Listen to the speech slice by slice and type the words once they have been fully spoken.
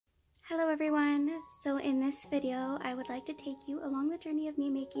Hello everyone! So in this video I would like to take you along the journey of me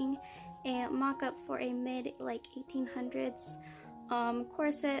making a mock-up for a mid 1800s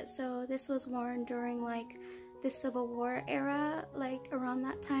corset. So this was worn during the Civil War era, around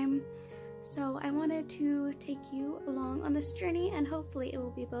that time. So I wanted to take you along on this journey, and hopefully it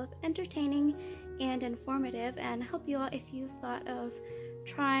will be both entertaining and informative and help you out if you've thought of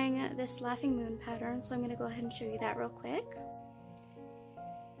trying this laughing moon pattern. So I'm going to go ahead and show you that real quick.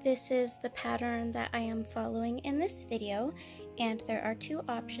 This is the pattern that I am following in this video, and there are two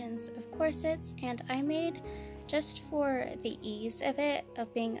options of corsets, and I made, just for the ease of it,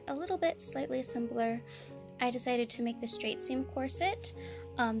 of being a little bit slightly simpler, I decided to make the straight seam corset.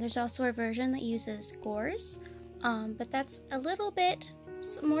 There's also a version that uses gores, but that's a little bit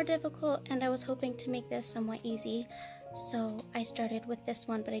more difficult, and I was hoping to make this somewhat easy, so I started with this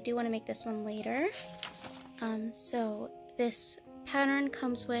one, but I do want to make this one later. So this pattern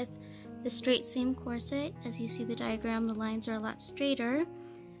comes with the straight seam corset. As you see the diagram, the lines are a lot straighter,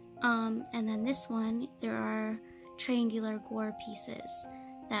 and then this one, there are triangular gore pieces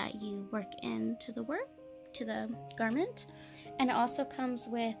that you work into the garment, and it also comes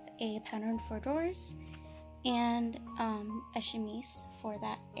with a pattern for drawers and a chemise for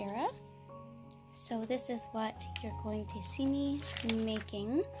that era. So this is what you're going to see me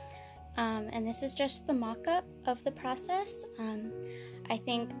making. And this is just the mock-up of the process. I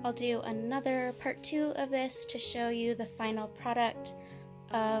think I'll do another part 2 of this to show you the final product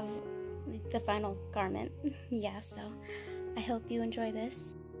of the final garment. Yeah, so I hope you enjoy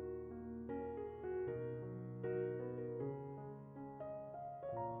this.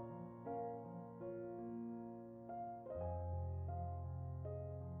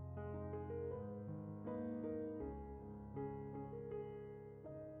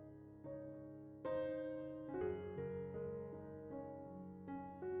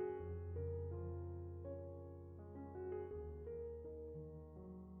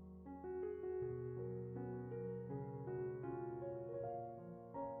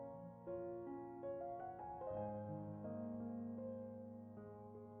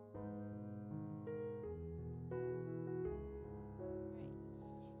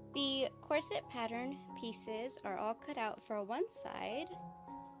 The corset pattern pieces are all cut out for one side,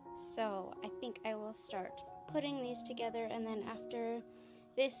 so I think I will start putting these together, and then after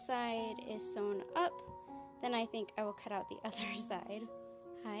this side is sewn up, then I think I will cut out the other side.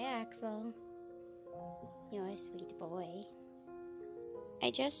 Hi Axel, you're a sweet boy.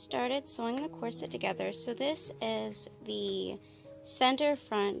 I just started sewing the corset together, so this is the center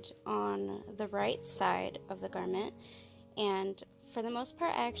front on the right side of the garment, and for the most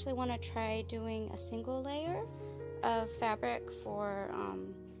part, I actually want to try doing a single layer of fabric for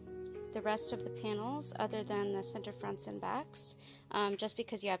the rest of the panels other than the center fronts and backs, just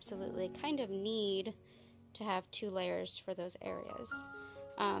because you absolutely kind of need to have 2 layers for those areas.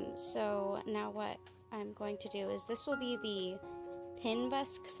 So now what I'm going to do is, this will be the pin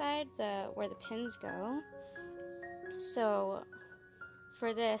busk side, where the pins go. So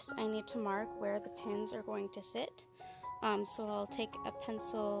for this, I need to mark where the pins are going to sit. So I'll take a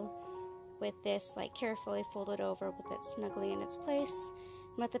pencil with this carefully folded over with it snugly in its place,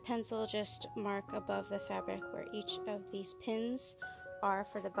 and with the pencil just mark above the fabric where each of these pins are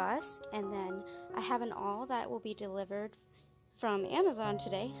for the bust. And then I have an awl that will be delivered from Amazon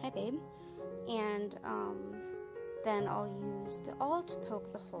today. Hi babe. And then I'll use the awl to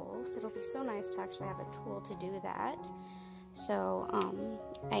poke the holes. It'll be so nice to actually have a tool to do that. So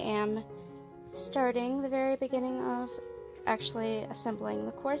I am starting the very beginning of actually assembling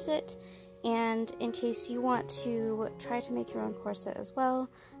the corset, and in case you want to try to make your own corset as well,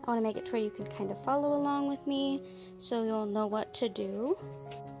 I want to make it to where you can kind of follow along with me so you'll know what to do.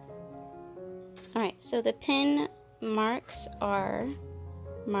 Alright, so the pin marks are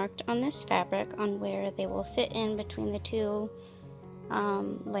marked on this fabric on where they will fit in between the 2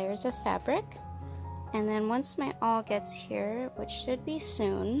 layers of fabric, and then once my awl gets here, which should be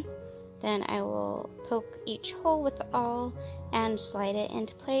soon, then I will poke each hole with the awl and slide it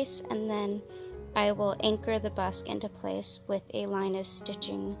into place, and then I will anchor the busk into place with a line of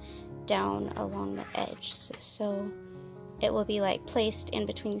stitching down along the edge. So it will be placed in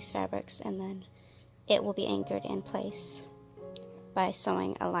between these fabrics, and then it will be anchored in place by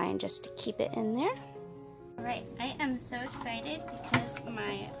sewing a line just to keep it in there. Alright, I am so excited because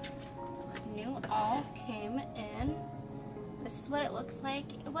my new awl came in. This is what it looks like.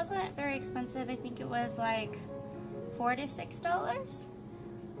 It wasn't very expensive. I think it was $4 to $6.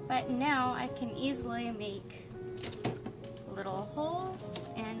 But now I can easily make little holes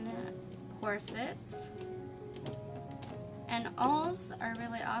in corsets And alls are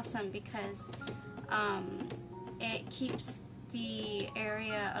really awesome because it keeps the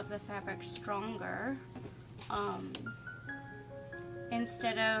area of the fabric stronger.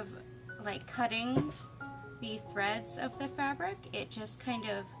 Instead of like cutting the threads of the fabric, it just kind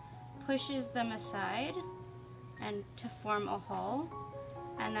of pushes them aside and to form a hull,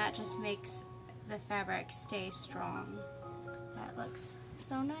 and that just makes the fabric stay strong. That looks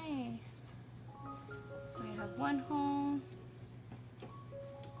so nice. So we have one hull.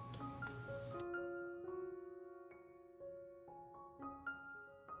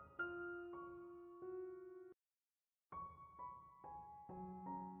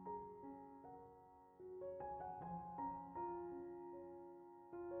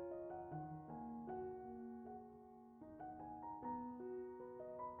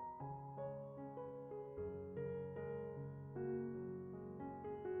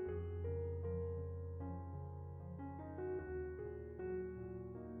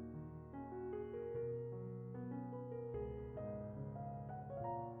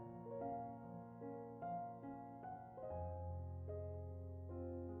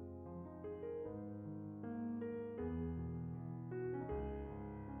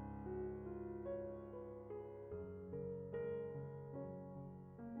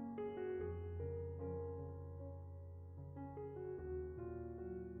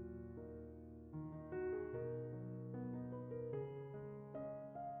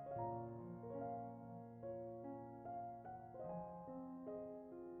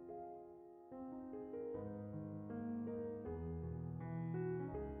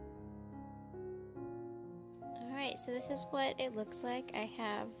 Alright, so this is what it looks like. I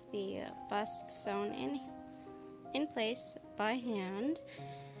have the bust sewn in place by hand.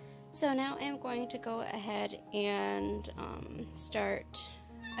 So now I'm going to go ahead and start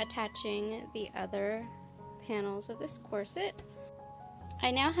attaching the other panels of this corset.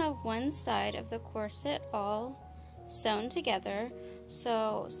 I now have one side of the corset all sewn together.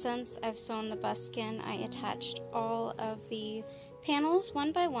 So since I've sewn the buskin, I attached all of the panels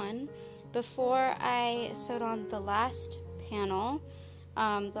one by one. Before I sewed on the last panel,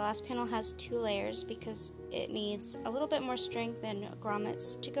 the last panel has 2 layers because it needs a little bit more strength and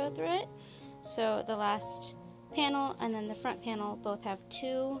grommets to go through it. So the last panel and then the front panel both have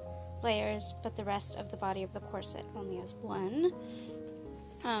 2 layers, but the rest of the body of the corset only has 1.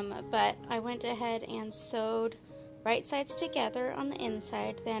 But I went ahead and sewed right sides together on the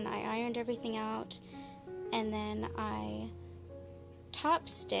inside, then I ironed everything out, and then I top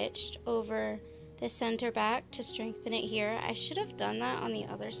stitched over the center back to strengthen it here. I should have done that on the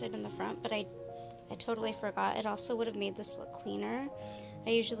other side in the front, but I totally forgot. It also would have made this look cleaner. I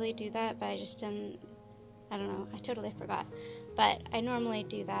usually do that, but I just didn't, I don't know, I totally forgot. But I normally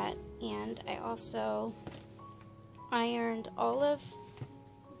do that, and I also ironed all of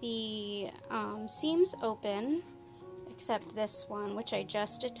the seams open, except this one, which I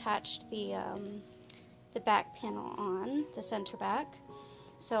just attached the back panel on, the center back.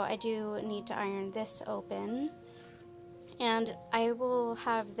 So I do need to iron this open, and I will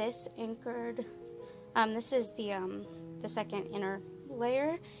have this anchored. This is the second inner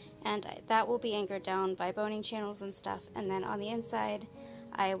layer, and that will be anchored down by boning channels and stuff, and then on the inside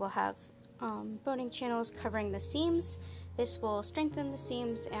I will have boning channels covering the seams. This will strengthen the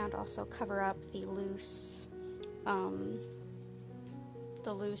seams and also cover up the loose,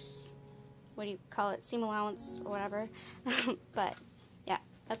 what do you call it, seam allowance or whatever. But yeah,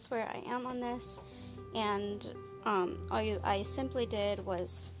 that's where I am on this, and I simply did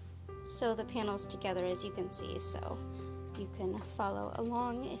was sew the panels together, as you can see, so you can follow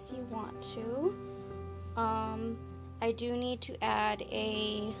along if you want to. I do need to add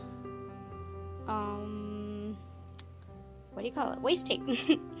a what do you call it, waist tape.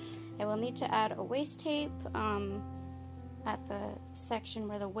 I will need to add a waist tape at the section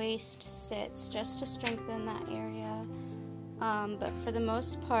where the waist sits, just to strengthen that area. But for the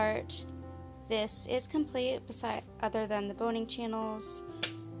most part, this is complete, other than the boning channels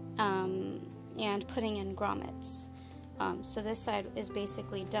and putting in grommets. So this side is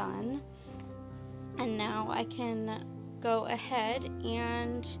basically done, and now I can go ahead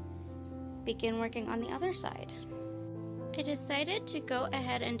and begin working on the other side. I decided to go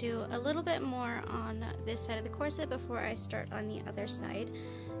ahead and do a little bit more on this side of the corset before I start on the other side.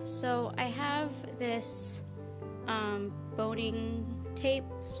 So I have this boning tape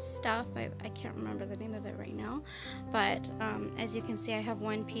stuff. I can't remember the name of it right now, but as you can see, I have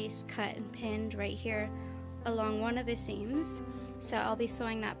one piece cut and pinned right here along one of the seams. So I'll be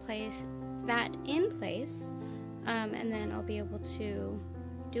sewing that in place, and then I'll be able to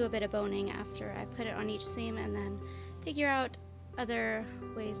do a bit of boning after I put it on each seam, and then figure out other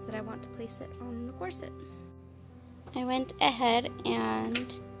ways that I want to place it on the corset. I went ahead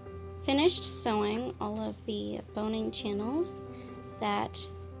and finished sewing all of the boning channels that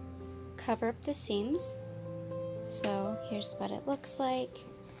cover up the seams. So here's what it looks like,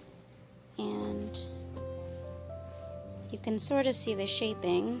 and you can sort of see the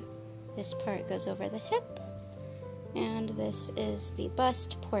shaping. This part goes over the hip, and this is the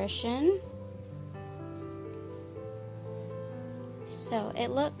bust portion. So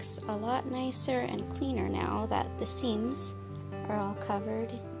it looks a lot nicer and cleaner now that the seams are all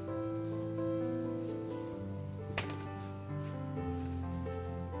covered.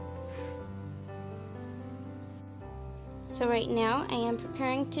 So right now I am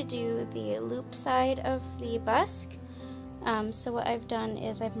preparing to do the loop side of the busk. So what I've done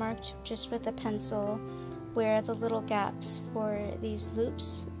is I've marked just with a pencil where the little gaps for these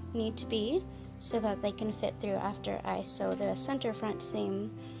loops need to be, so that they can fit through after I sew the center front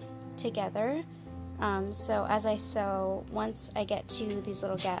seam together. So as I sew, once I get to these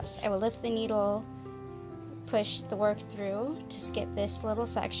little gaps, I will lift the needle, push the work through to skip this little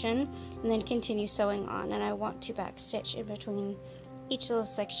section, and then continue sewing on. And I want to back stitch in between each little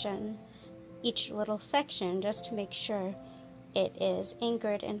section just to make sure it is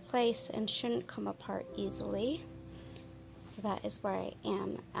anchored in place and shouldn't come apart easily. So that is where I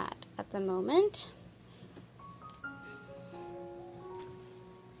am at the moment.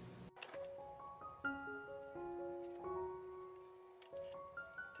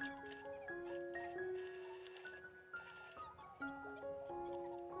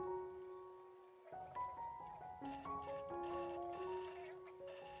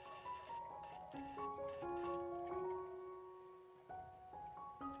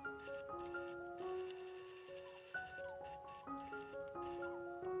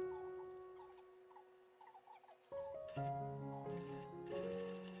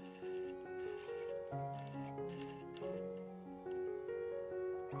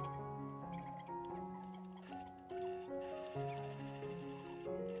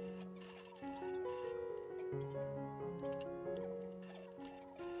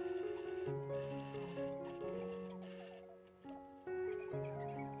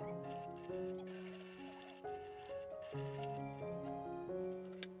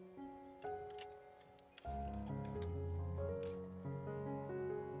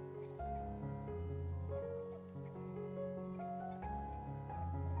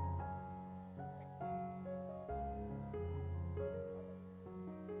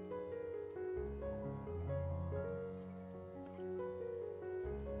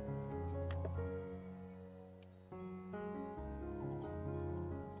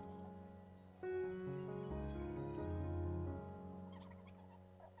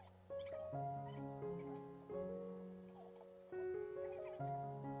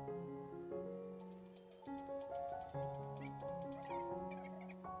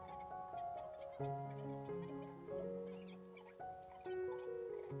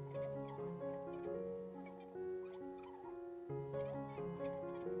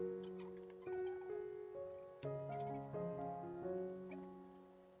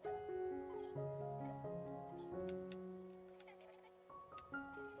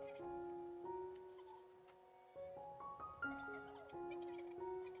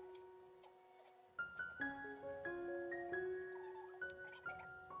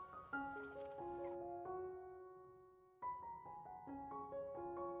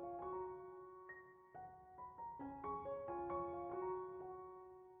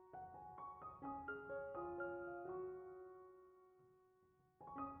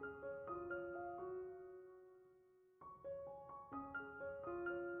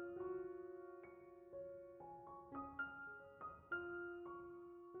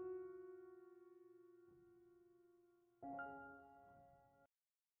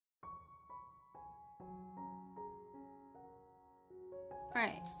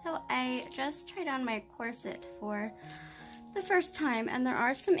 Alright, so I just tried on my corset for the first time, and there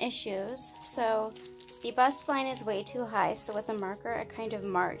are some issues. So the bust line is way too high, so with a marker I kind of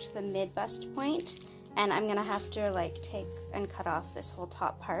marked the mid bust point, and I'm gonna have to like take and cut off this whole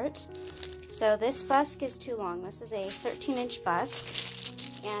top part. So this busk is too long. This is a 13-inch busk,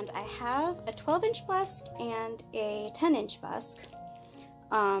 and I have a 12-inch busk and a 10-inch busk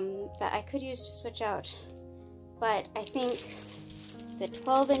that I could use to switch out, but I think the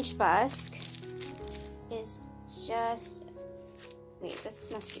 12-inch busk is just, wait, this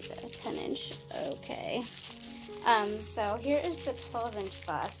must be the 10-inch, okay. So here is the 12-inch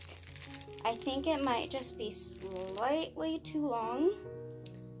busk. I think it might just be slightly too long,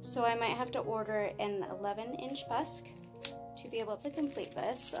 So I might have to order an 11-inch bust to be able to complete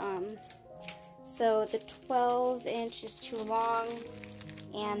this. So the 12-inch is too long,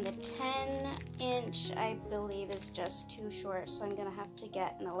 and the 10-inch I believe is just too short, so I'm gonna have to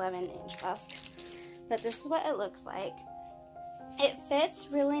get an 11-inch bust. But this is what it looks like. It fits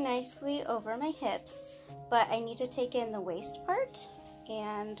really nicely over my hips, but I need to take in the waist part,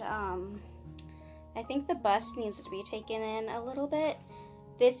 and I think the bust needs to be taken in a little bit.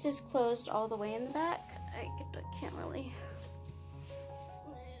 This is closed all the way in the back. I can't really,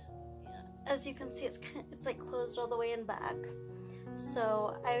 as you can see, it's like closed all the way in back.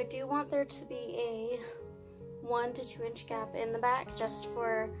 So I do want there to be a 1 to 2 inch gap in the back just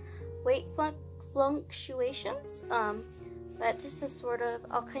for weight fluctuations. But this is sort of,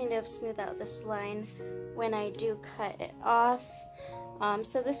 I'll kind of smooth out this line when I do cut it off.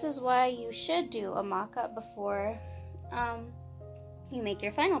 So this is why you should do a mock-up before you make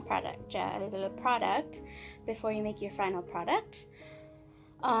your final product, before you make your final product,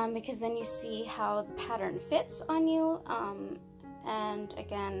 because then you see how the pattern fits on you. And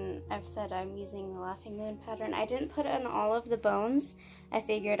again, I've said I'm using the Laughing Moon pattern. I didn't put on all of the bones. I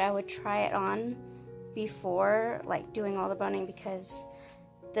figured I would try it on before like doing all the boning, because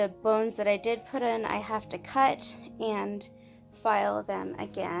the bones that I did put in, I have to cut and file them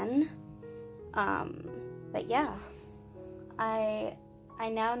again. But yeah, I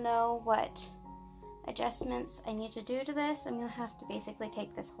now know what adjustments I need to do to this. I'm gonna have to basically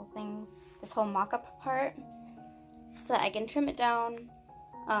take this whole thing, this whole mock-up apart, so that I can trim it down.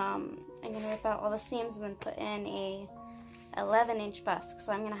 I'm gonna rip out all the seams and then put in a 11-inch bust,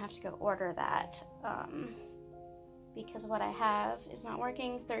 so I'm gonna have to go order that, because what I have is not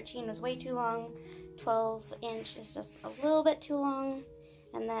working. 13 was way too long, 12-inch is just a little bit too long,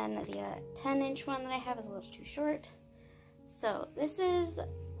 and then the 10-inch one that I have is a little too short. So this is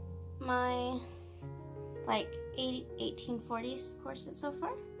my like 1840s corset so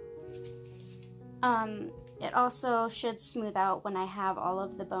far. It also should smooth out when I have all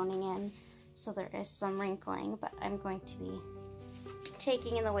of the boning in, so there is some wrinkling, but I'm going to be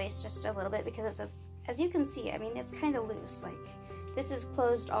taking in the waist just a little bit because it's as you can see, I mean, it's kind of loose. Like, this is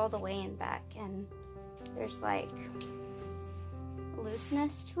closed all the way in back, and there's like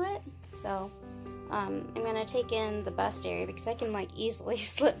looseness to it. So I'm gonna take in the bust area because I can like easily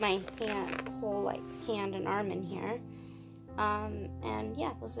slip my whole like hand and arm in here. And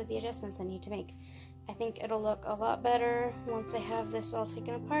yeah, those are the adjustments I need to make. I think it'll look a lot better once I have this all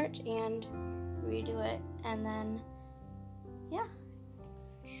taken apart and redo it, and then yeah.